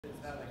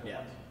It's not like a Yeah.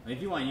 bunch. I mean,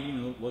 if you want, you can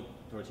even look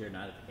towards here,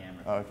 not at the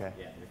camera. Oh, okay.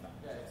 Yeah, you're fine.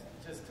 Yeah,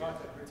 it's just talk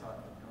like we're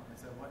talking. You know,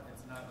 it's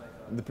not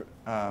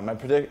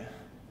like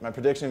My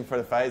prediction for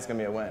the fight is gonna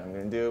be a win. I'm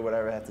gonna do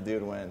whatever I have to do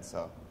to win,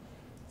 so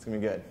it's gonna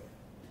be good.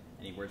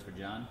 Any words for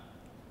John?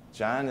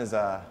 John is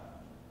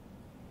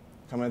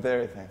coming with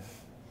everything.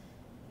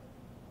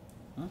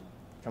 Huh?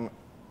 Come,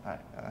 all right,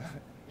 yeah,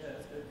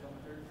 that's good. Coming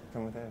through.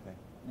 come with everything.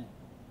 Yeah.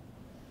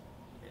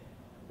 Okay.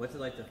 What's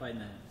it like to fight in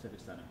the Civic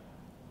Center?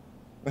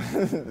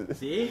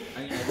 See? I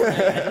mean, I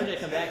told you I'd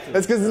come back to it.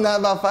 That's because it's not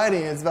about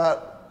fighting. It's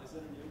about. Is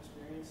it a new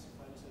experience to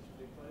fight in such a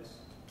big place?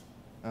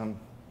 No, you're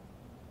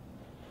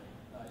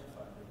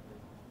fine.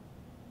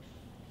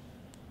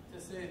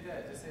 Just say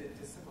that.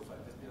 Just simplify.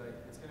 Just be like,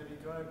 it's gonna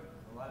be good.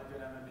 A lot of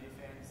good MMA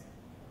fans.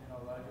 You know,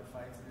 a lot of good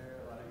fights there.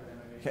 A lot of good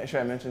MMA. Should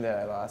I mention that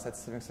I lost at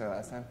Civic Center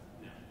last time?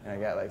 Yeah. And I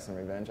got like some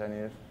revenge I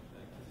needed.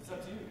 It's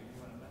up to you. If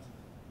you want to mess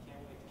with it. Can't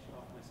wait to show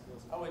off my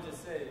skills. I would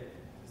just say,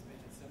 just make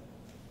it simple.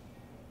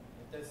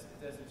 If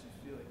that's what you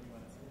feel like you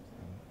want to say,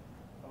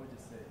 I would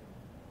just say,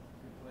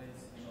 good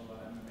place. You know, a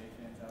lot of MMA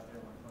fans out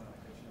there want to put on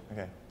a good show.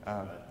 Okay.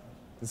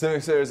 The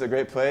Civic Center is a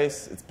great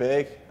place. It's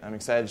big. I'm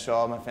excited to show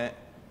all my fans.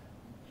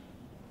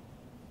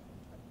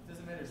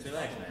 Doesn't matter.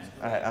 Relax, man.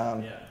 All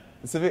right. Yeah.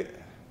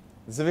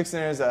 The Civic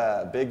Center is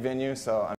a big venue, so